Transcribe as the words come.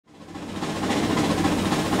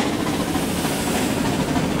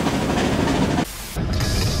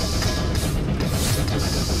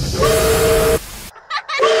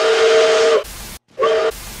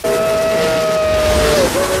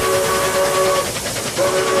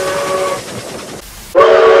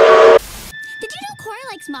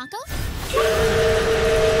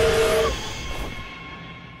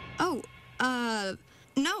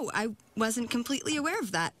I wasn't completely aware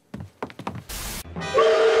of that.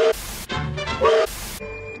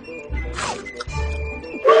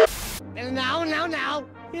 No.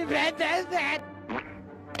 That.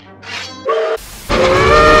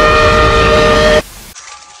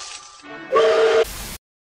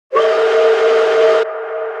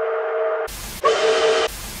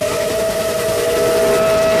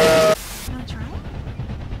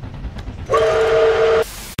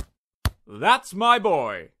 That's my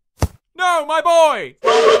boy. No, my boy!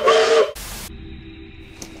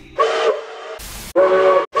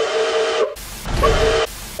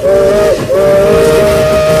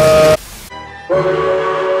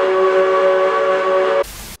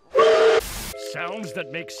 Sounds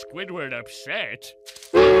that make Squidward upset.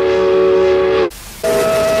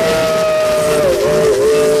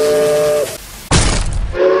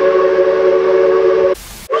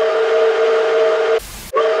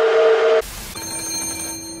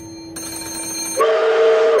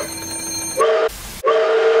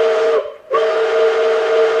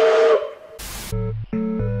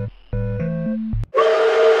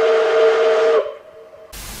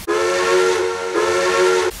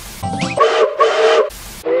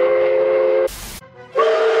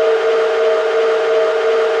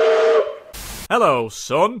 Hello,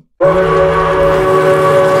 son.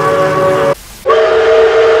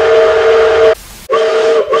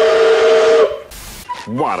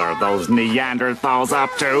 What are those Neanderthals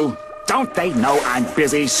up to? Don't they know I'm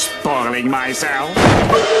busy spoiling myself?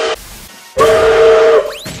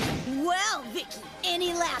 Well, Vicky,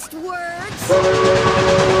 any last words?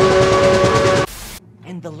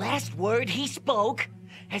 And the last word he spoke,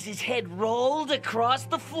 as his head rolled across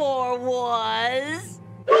the floor, was...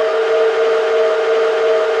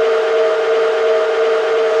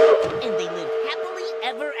 And they lived happily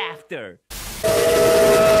ever after. I'm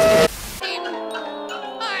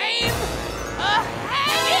a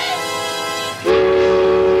haggis!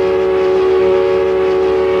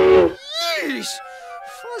 Yeesh!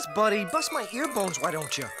 Fuzz, buddy, bust my ear bones, why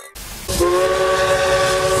don't you?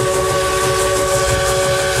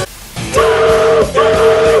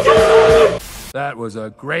 That was a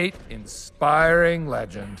great, inspiring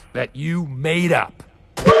legend that you made up.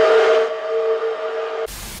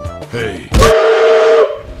 Hey.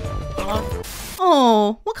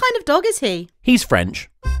 Oh, what kind of dog is he? He's French.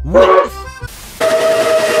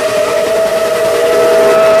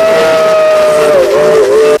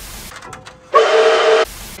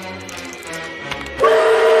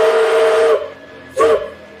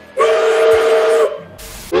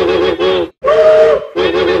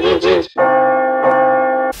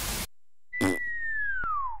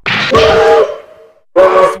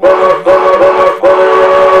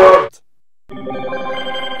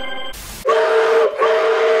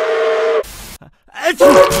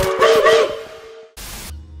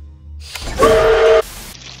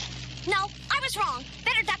 No, I was wrong.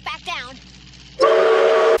 Better duck back down.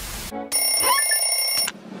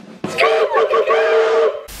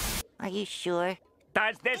 Are you sure?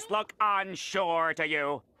 Does this look unsure to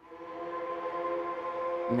you?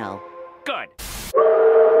 No. Good.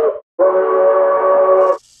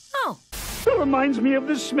 Oh. It reminds me of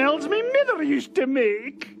the smells me mither used to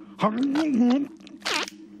make.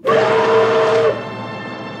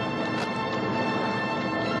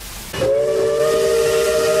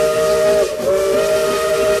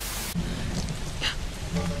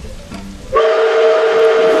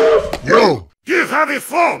 Yo, give Harry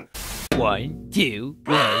phone. 1, 2,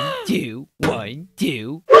 1, 2, 1,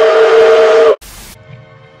 2.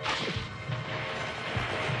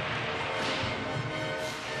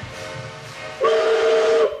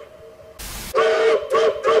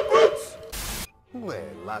 Well,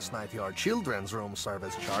 last night your children's room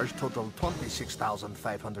service charge totaled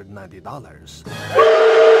 $26,590.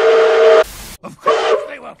 Of course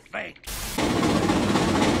they were fake.